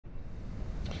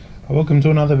Welcome to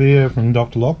another video from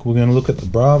Dr. Lock. We're going to look at the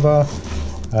Brava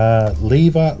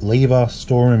lever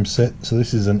storeroom set. So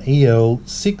this is an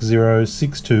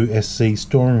EL6062SC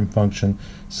storeroom function,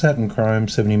 satin chrome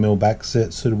 70mm back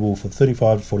set, suitable for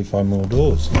 35 to 45mm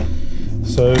doors.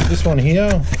 So this one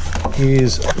here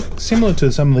is similar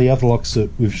to some of the other locks that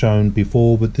we've shown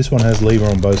before, but this one has lever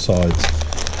on both sides.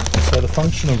 So the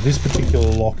function of this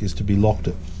particular lock is to be locked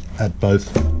at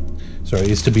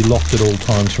all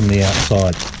times from the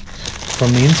outside.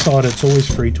 From the inside, it's always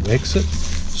free to exit,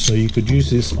 so you could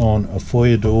use this on a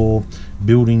foyer door,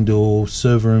 building door,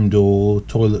 server room door,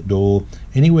 toilet door,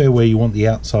 anywhere where you want the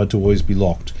outside to always be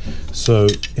locked. So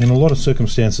in a lot of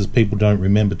circumstances, people don't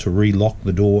remember to re-lock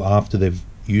the door after they've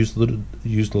used the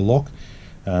lock.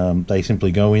 They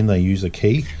simply go in, they use a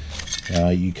key.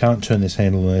 You can't turn this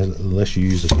handle unless you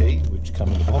use a key, which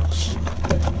comes in the box.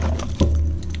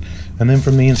 And then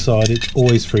from the inside, it's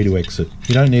always free to exit.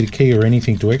 You don't need a key or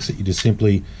anything to exit. You just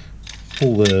simply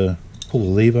pull the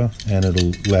lever and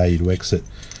it'll allow you to exit.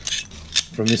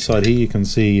 From this side here, you can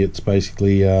see it's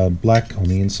basically black on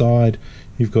the inside.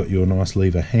 You've got your nice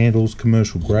lever handles,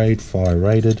 commercial grade, fire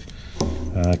rated.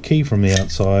 Key from the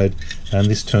outside, and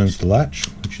this turns the latch,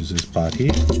 which is this part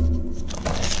here.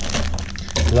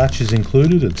 The latch is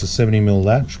included. It's a 70mm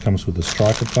latch, comes with a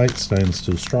striker plate, stainless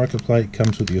steel striker plate,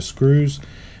 comes with your screws.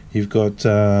 You've got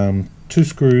 2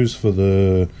 screws for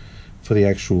the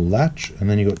actual latch, and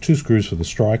then you've got 2 screws for the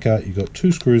striker. You've got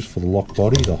 2 screws for the lock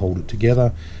body to hold it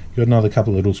together. You've got another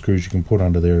couple of little screws you can put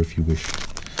under there if you wish.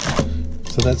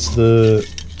 So that's the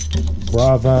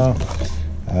Brava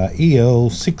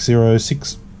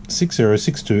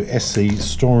EL6062SC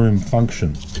storeroom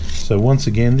function. So once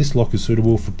again, this lock is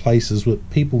suitable for places where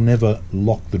people never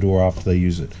lock the door after they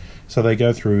use it. So they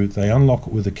go through, they unlock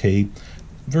it with a key.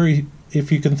 If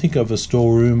you can think of a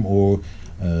storeroom or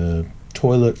a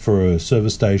toilet for a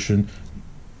service station,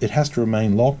 it has to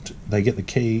remain locked. They get the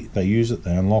key, they use it,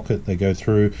 they unlock it, they go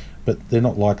through, but they're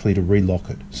not likely to relock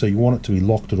it. So you want it to be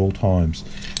locked at all times.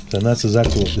 So that's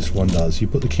exactly what this one does. You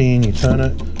put the key in, you turn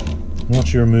it.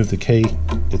 Once you remove the key,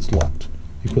 it's locked.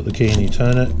 You put the key in, you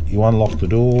turn it, you unlock the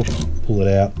door, pull it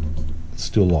out, it's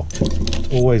still locked. It's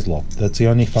always locked. That's the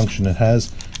only function it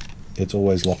has. It's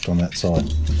always locked on that side.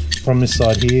 From this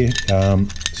side here,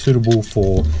 suitable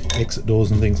for exit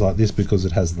doors and things like this because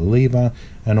it has the lever,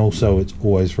 and also it's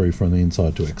always free from the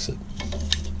inside to exit.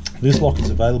 This lock is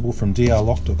available from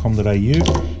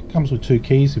drlock.com.au. Comes with 2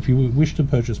 keys. If you wish to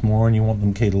purchase more and you want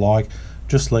them key alike,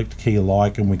 just select key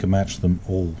alike and we can match them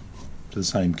all to the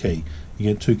same key.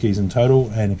 You get 2 keys in total,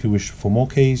 and if you wish for more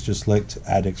keys, just select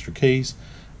add extra keys,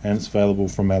 and it's available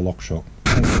from our lock shop.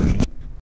 Thanks for watching.